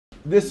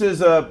this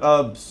is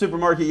a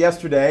supermarket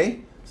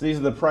yesterday. So these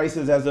are the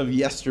prices as of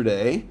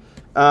yesterday.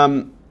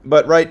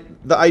 But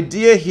right, the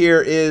idea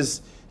here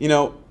is, you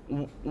know,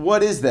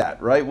 what is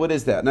that, right? What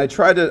is that? And I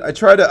try to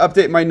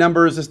update my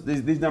numbers.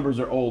 These numbers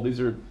are old. These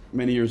are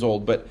many years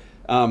old. But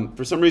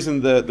for some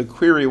reason, the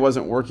query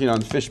wasn't working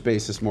on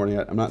FishBase this morning.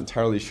 I'm not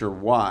entirely sure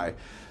why.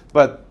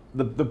 But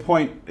the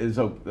point is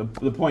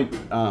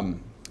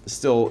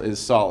still is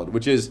solid,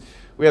 which is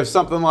we have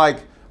something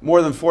like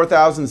more than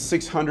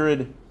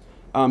 4,600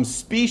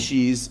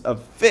 species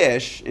of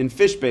fish in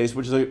FishBase,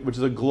 which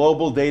is a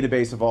global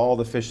database of all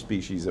the fish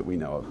species that we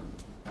know of.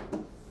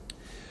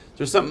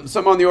 There's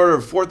some on the order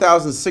of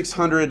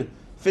 4,600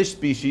 fish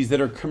species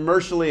that are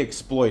commercially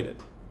exploited.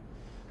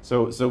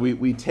 So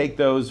we take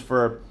those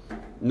for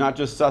not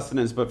just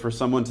sustenance, but for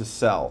someone to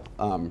sell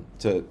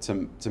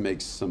to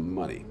make some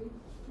money.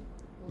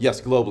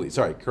 Yes, globally.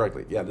 Sorry,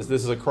 correctly. Yeah, this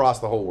is across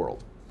the whole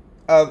world.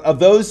 Of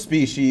those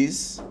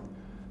species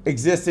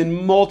exist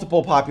in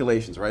multiple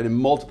populations, right? In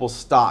multiple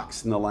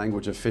stocks in the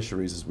language of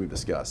fisheries, as we've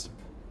discussed.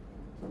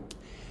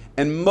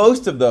 And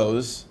most of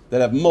those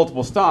that have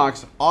multiple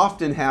stocks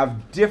often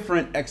have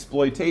different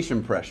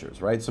exploitation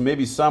pressures, right? So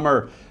maybe some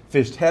are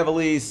fished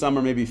heavily, some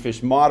are maybe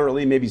fished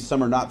moderately, maybe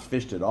some are not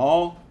fished at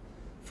all,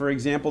 for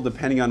example,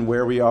 depending on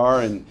where we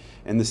are and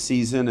the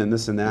season and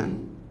this and that.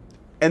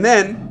 And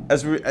then,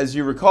 as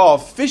you recall,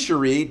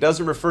 fishery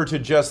doesn't refer to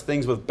just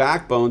things with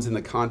backbones in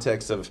the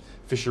context of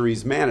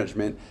fisheries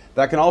management.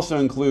 That can also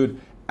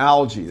include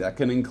algae, that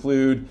can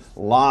include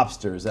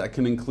lobsters, that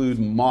can include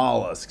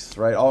mollusks,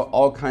 right?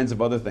 All kinds of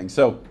other things.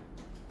 So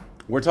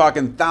we're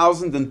talking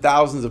thousands and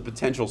thousands of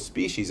potential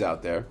species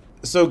out there.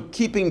 So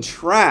keeping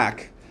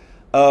track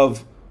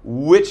of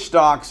which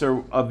stocks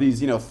are of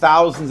these,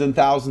 thousands and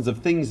thousands of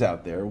things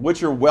out there,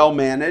 which are well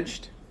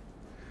managed,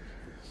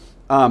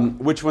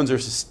 which ones are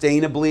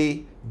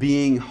sustainably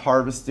being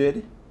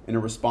harvested in a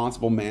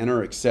responsible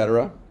manner,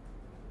 etc.,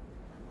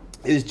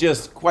 is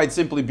just quite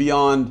simply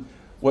beyond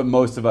what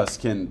most of us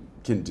can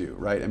do,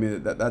 right? I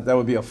mean, that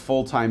would be a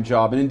full-time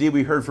job. And indeed,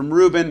 we heard from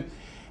Ruben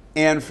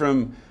and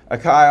from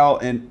Kyle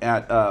and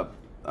at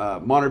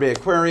Monterey Bay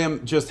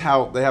Aquarium just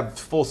how they have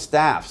full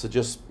staffs that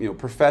just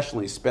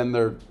professionally spend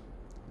their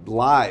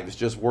lives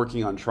just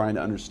working on trying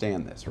to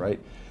understand this, right?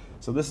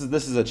 So this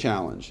is a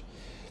challenge.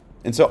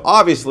 And so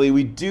obviously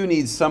we do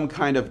need some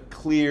kind of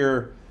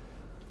clear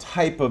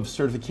type of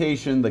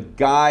certification. The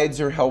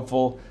guides are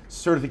helpful.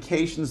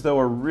 Certifications, though,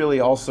 are really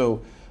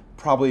also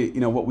probably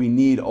what we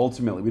need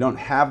ultimately. We don't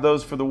have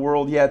those for the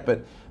world yet,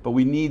 but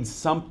we need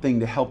something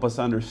to help us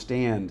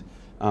understand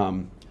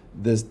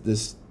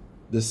this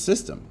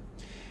system.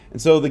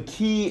 And so the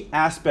key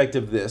aspect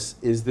of this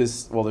is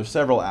this. Well, there's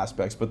several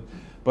aspects,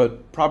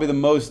 but probably the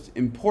most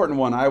important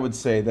one I would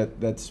say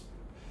that's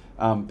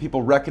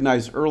people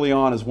recognize early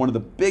on as one of the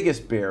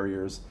biggest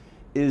barriers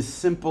is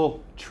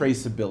simple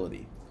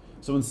traceability.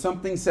 So when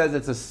something says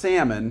it's a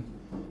salmon,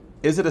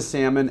 is it a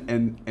salmon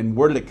and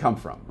where did it come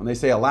from? When they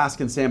say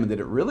Alaskan salmon, did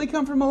it really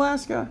come from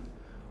Alaska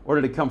or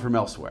did it come from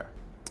elsewhere?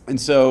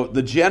 And so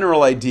the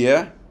general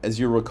idea, as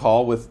you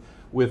recall,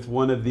 with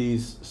one of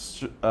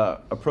these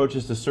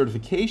approaches to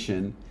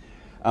certification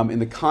in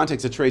the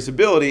context of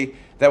traceability,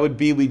 that would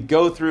be we'd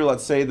go through,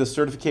 let's say, the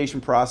certification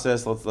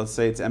process, let's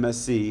say it's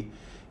MSC,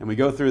 and we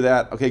go through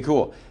that. Okay,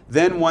 cool.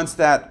 Then once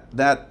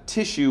that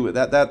tissue,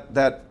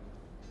 that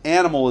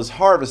animal is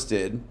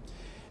harvested,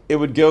 it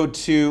would go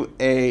to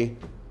a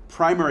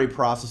primary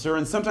processor,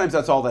 and sometimes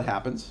that's all that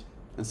happens,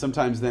 and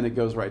sometimes then it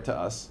goes right to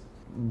us.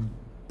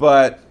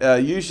 But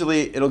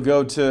usually it'll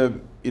go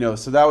to,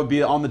 so that would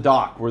be on the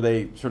dock where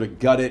they sort of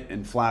gut it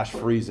and flash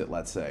freeze it,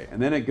 let's say.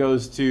 And then it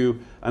goes to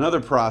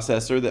another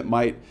processor that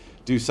might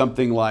do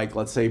something like,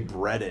 let's say,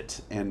 bread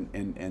it and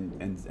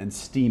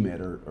steam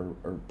it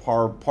or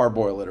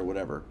parboil it or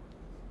whatever.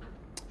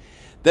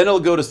 Then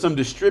it'll go to some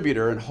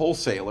distributor and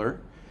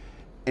wholesaler,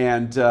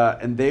 and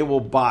they will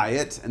buy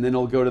it, and then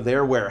it'll go to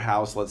their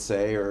warehouse, let's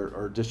say,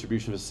 or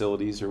distribution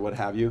facilities or what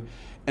have you.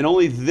 And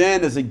only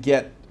then does it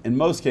get, in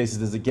most cases,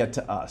 does it get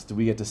to us. Do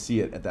we get to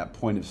see it at that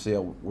point of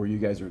sale where you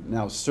guys are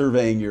now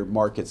surveying your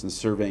markets and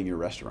surveying your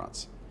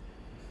restaurants?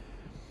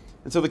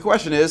 And so the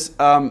question is,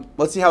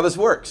 let's see how this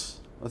works.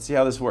 Let's see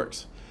how this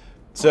works.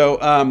 So,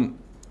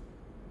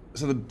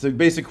 so the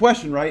basic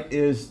question, right,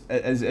 is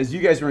as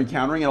you guys are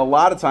encountering, and a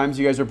lot of times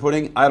you guys are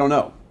putting, I don't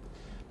know,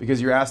 because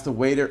you're asked the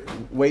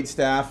wait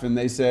staff and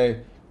they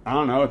say, I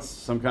don't know, it's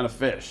some kind of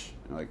fish.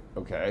 You're like,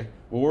 okay,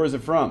 well, where is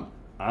it from?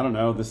 I don't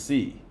know, the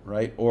sea,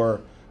 right,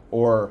 or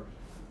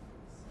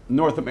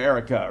North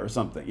America or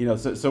something.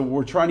 So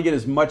we're trying to get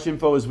as much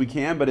info as we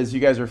can, but as you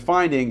guys are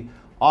finding,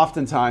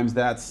 oftentimes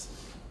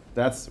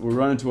we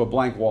run into a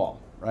blank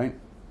wall, right?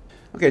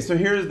 Okay, so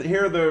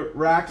here are the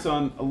racks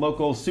on a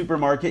local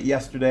supermarket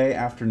yesterday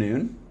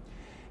afternoon,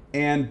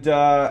 and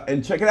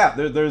check it out.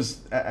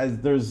 There's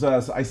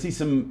I see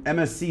some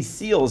MSC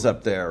seals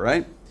up there,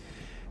 right?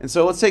 And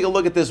so let's take a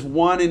look at this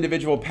one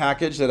individual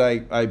package that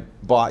I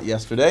bought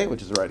yesterday,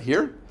 which is right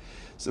here.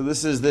 So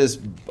this is this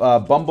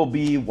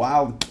bumblebee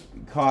wild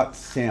caught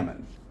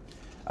salmon.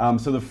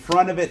 So the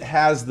front of it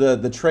has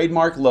the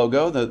trademark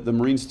logo, the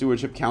Marine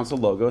Stewardship Council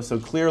logo. So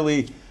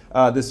clearly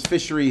this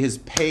fishery has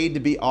paid to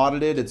be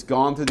audited. It's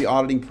gone through the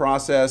auditing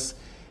process.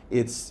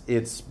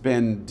 It's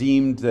been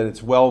deemed that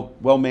it's well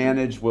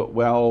managed,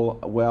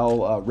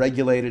 well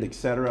regulated,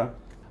 etc.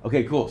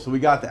 Okay, cool. So we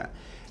got that.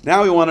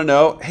 Now we want to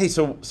know, hey,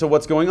 so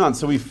what's going on?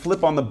 So we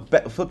flip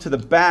to the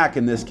back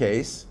in this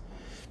case,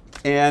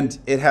 and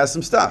it has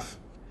some stuff.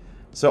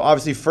 So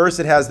obviously,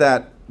 first it has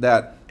that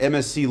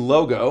MSC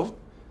logo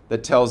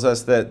that tells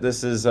us that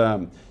this is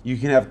you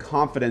can have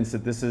confidence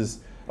that this is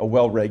a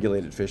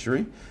well-regulated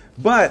fishery.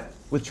 But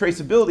with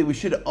traceability, we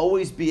should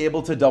always be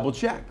able to double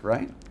check,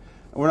 right?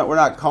 We're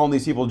not calling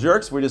these people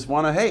jerks. We just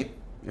want to, hey,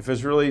 if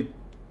it's really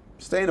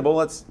sustainable,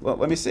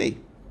 let me see.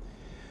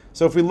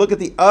 So if we look at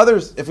the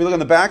others, if we look on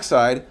the back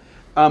side,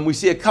 we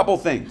see a couple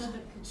things.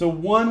 So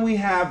one, we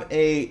have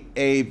a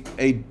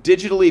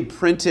digitally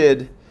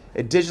printed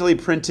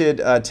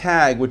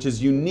tag, which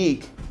is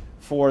unique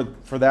for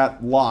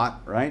that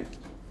lot, right?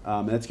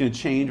 And it's going to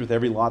change with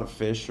every lot of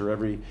fish or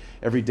every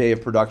day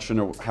of production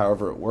or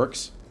however it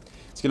works.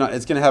 It's going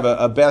to have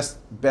a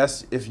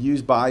best if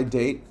used by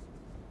date.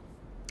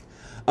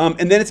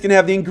 And then it's going to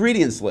have the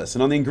ingredients list.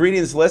 And on the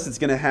ingredients list, it's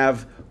going to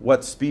have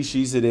what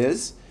species it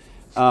is.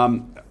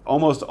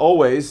 Almost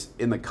always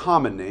in the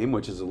common name,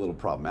 which is a little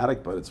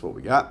problematic, but it's what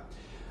we got.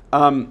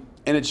 And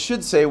it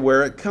should say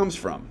where it comes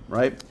from,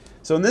 right?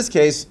 So in this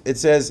case, it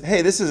says,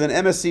 hey, this is an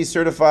MSC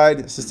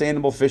certified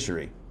sustainable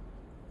fishery.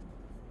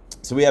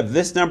 So we have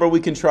this number we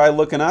can try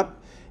looking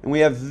up, and we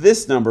have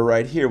this number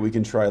right here we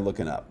can try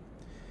looking up.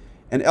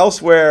 And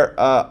elsewhere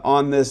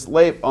on this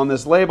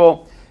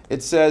label,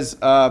 it says,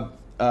 go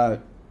to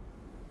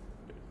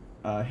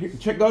our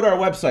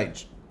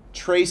website,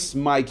 Trace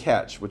My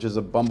Catch, which is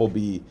a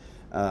bumblebee,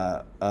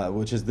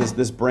 which is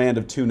this brand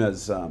of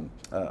tuna's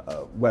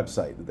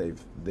website that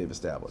they've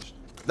established.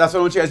 That's what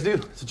I want you guys to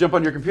do. So jump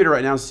on your computer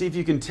right now and see if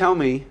you can tell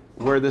me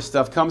where this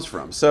stuff comes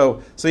from.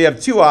 So you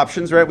have two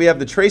options, right? We have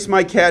the Trace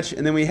My Catch,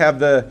 and then we have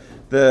the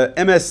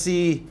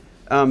MSC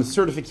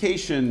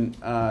certification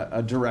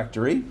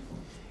directory.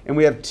 And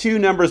we have two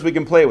numbers we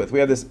can play with. We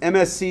have this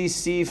MSC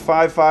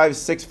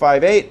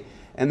C55658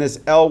 and this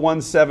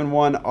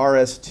L171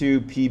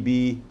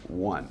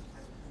 RS2PB1.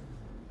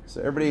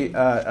 So everybody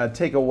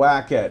take a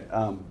whack at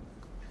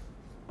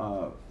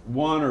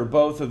one or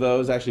both of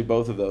those, actually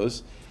both of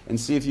those, and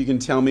see if you can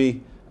tell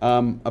me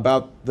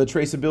about the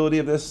traceability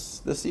of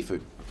this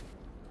seafood.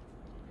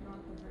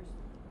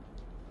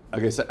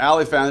 Okay, so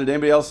Allie found it.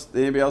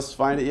 Anybody else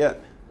find it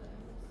yet?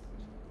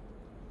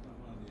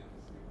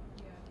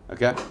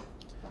 Okay.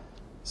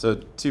 So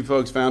two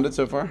folks found it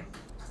so far.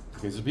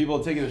 Okay, so people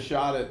have taken a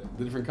shot at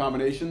the different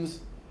combinations.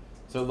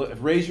 So look,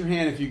 raise your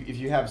hand if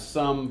you have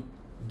some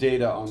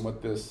data on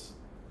what this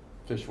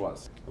fish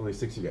was. Only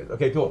 6 of you guys.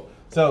 Okay, cool.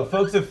 So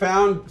folks have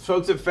found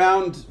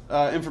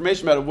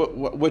information about it.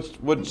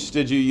 Which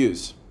did you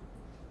use?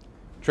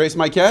 Trace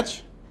My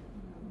Catch?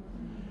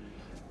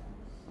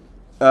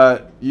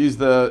 Use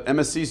the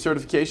MSC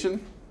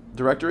certification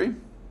directory?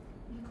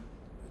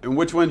 And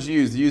which ones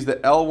you use? You use the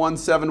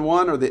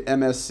L171 or the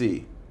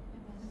MSC?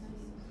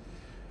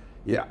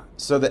 Yeah,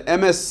 so the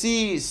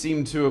MSC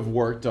seemed to have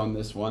worked on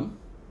this one.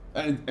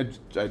 I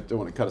don't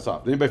want to cut us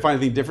off. Did anybody find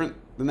anything different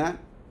than that?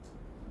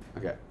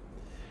 Okay,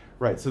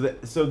 right. So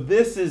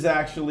this is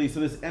actually,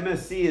 so this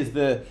MSC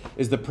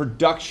is the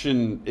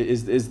production,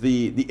 is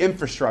the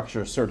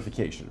infrastructure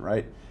certification,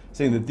 right?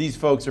 Saying that these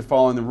folks are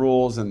following the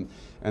rules and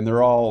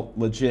they're all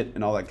legit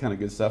and all that kind of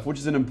good stuff, which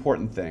is an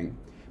important thing.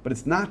 But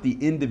it's not the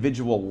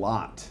individual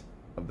lot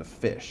of the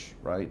fish,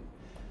 right?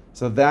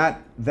 So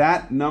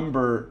that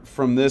number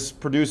from this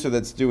producer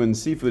that's doing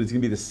seafood is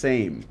going to be the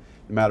same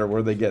no matter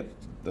where they get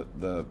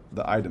the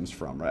items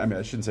from, right? I mean,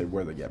 I shouldn't say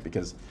where they get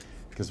because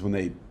when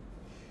they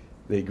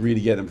agree to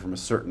get them from a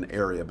certain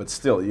area, but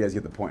still, you guys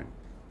get the point.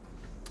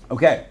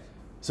 Okay,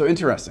 so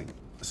interesting.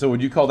 So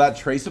would you call that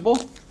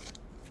traceable?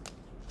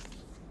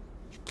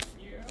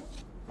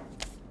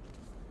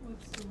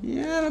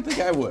 Yeah, I don't think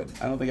I would.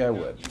 I don't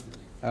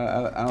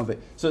think.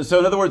 So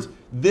in other words,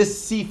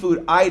 this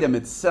seafood item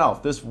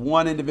itself, this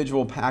one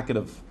individual packet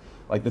of,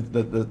 like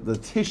the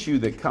tissue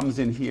that comes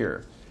in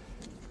here,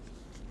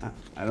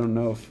 I don't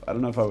know if I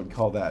would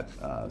call that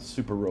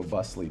super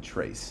robustly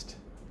traced.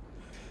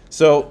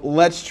 So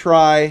let's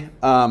try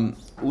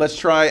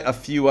a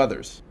few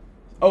others.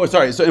 Oh,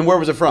 sorry. So and where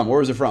was it from? Where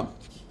was it from?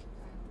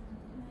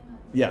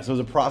 Yeah, so it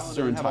was a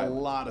processor in Thailand. Have a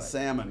lot of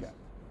salmon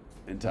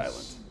in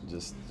Thailand.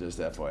 Just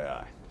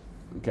FYI.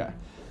 Okay.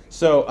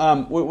 So,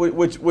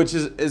 which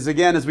is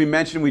again, as we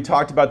mentioned, we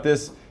talked about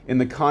this in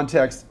the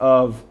context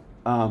of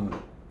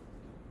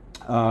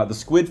the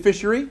squid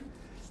fishery.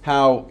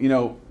 How,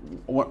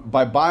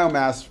 by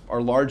biomass,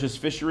 our largest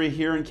fishery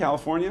here in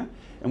California,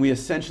 and we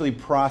essentially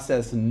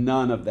process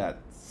none of that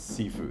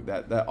seafood.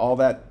 That all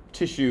that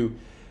tissue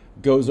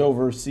goes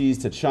overseas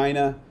to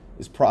China,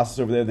 is processed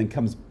over there, then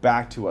comes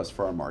back to us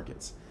for our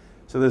markets.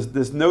 So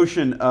this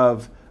notion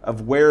of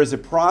where is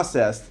it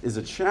processed is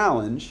a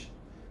challenge.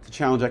 It's a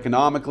challenge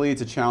economically,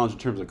 it's a challenge in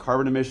terms of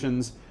carbon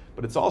emissions,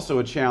 but it's also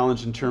a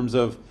challenge in terms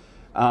of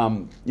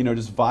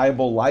just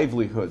viable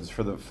livelihoods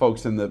for the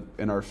folks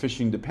in our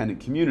fishing dependent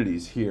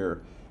communities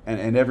here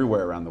and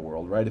everywhere around the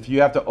world, right? If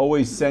you have to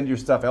always send your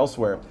stuff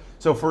elsewhere.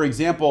 So for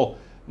example,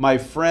 my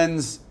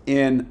friends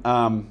in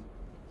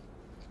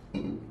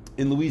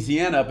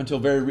Louisiana, up until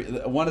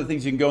one of the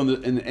things you can go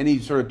in any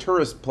sort of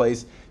tourist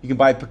place, you can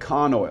buy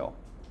pecan oil,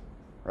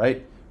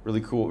 right?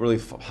 Really cool, really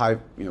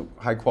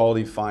high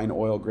quality, fine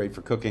oil, great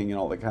for cooking and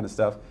all that kind of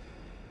stuff.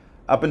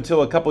 Up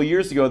until a couple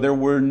years ago, there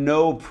were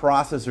no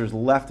processors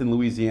left in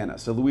Louisiana.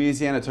 So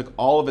Louisiana took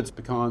all of its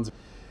pecans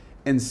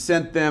and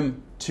sent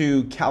them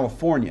to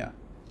California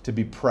to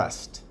be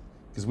pressed,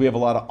 because we have a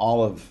lot of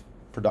olive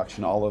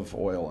production, olive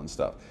oil and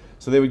stuff.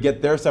 So they would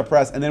get their stuff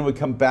pressed and then it would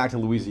come back to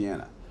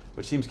Louisiana,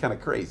 which seems kind of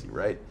crazy,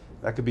 right?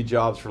 That could be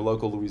jobs for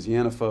local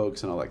Louisiana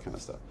folks and all that kind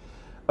of stuff.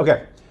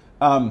 Okay.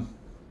 All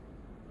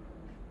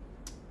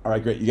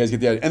right, great. You guys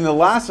get the idea. And the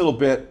last little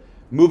bit,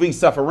 moving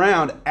stuff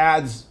around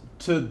adds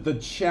to the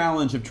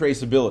challenge of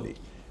traceability.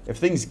 If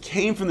things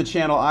came from the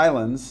Channel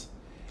Islands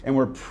and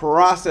were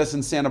processed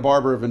in Santa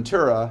Barbara or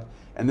Ventura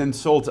and then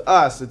sold to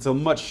us, it's a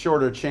much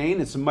shorter chain.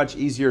 It's much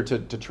easier to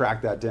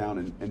track that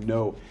down and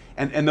know.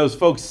 And those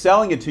folks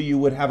selling it to you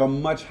would have a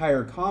much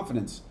higher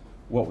confidence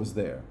what was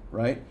there,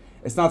 right?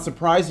 It's not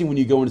surprising when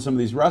you go into some of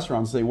these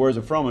restaurants and say, where's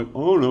it from? Like,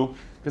 oh no,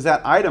 because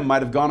that item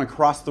might have gone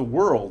across the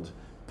world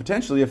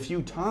potentially a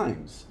few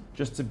times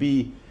just to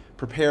be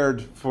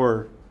prepared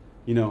for,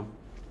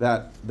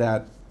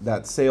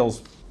 that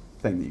sales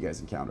thing that you guys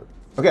encountered.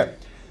 Okay,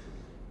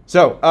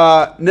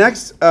 so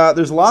next,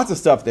 there's lots of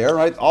stuff there,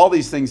 right? All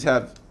these things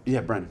have,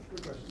 yeah, Brendan.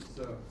 Good question.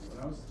 So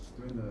when I was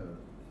doing the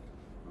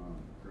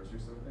grocery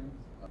store thing,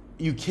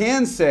 you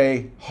can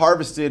say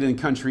harvested in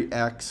country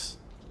X,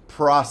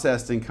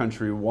 processed in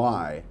country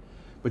Y,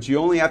 but you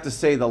only have to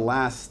say the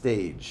last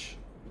stage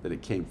that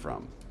it came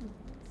from.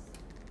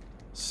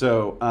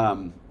 So,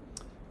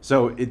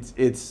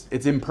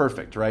 it's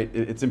imperfect, right?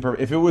 It's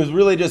imperfect. If it was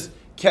really just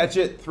catch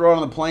it, throw it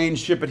on the plane,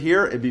 ship it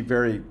here, it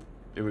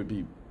would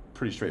be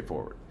pretty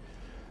straightforward.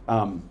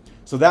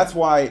 So that's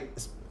why,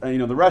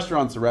 the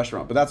restaurant's a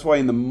restaurant, but that's why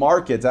in the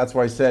markets, that's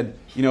why I said,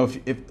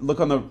 if look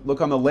on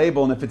the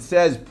label, and if it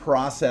says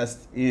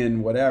processed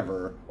in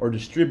whatever or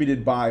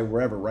distributed by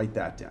wherever, write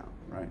that down,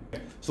 right?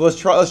 So let's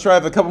try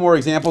a couple more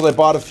examples. I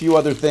bought a few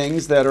other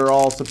things that are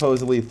all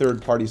supposedly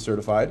third-party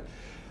certified.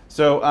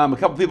 So a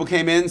couple people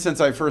came in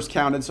since I first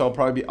counted, so I'll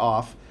probably be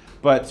off.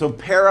 But so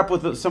pair up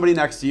with somebody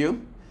next to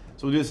you.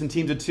 So we'll do this in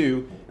teams of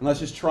 2, and let's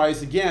just try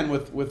this again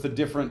with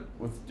different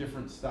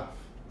stuff.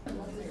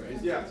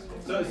 Yeah.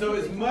 So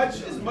as much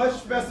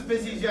specificity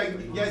as you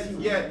guys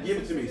can get, give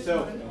it to me.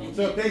 So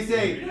if they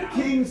say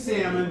king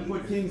salmon,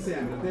 put king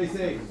salmon. If they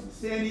say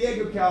San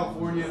Diego,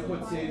 California,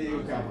 put San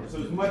Diego, California.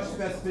 So as much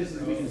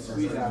specificity as we can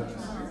squeeze out of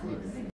this.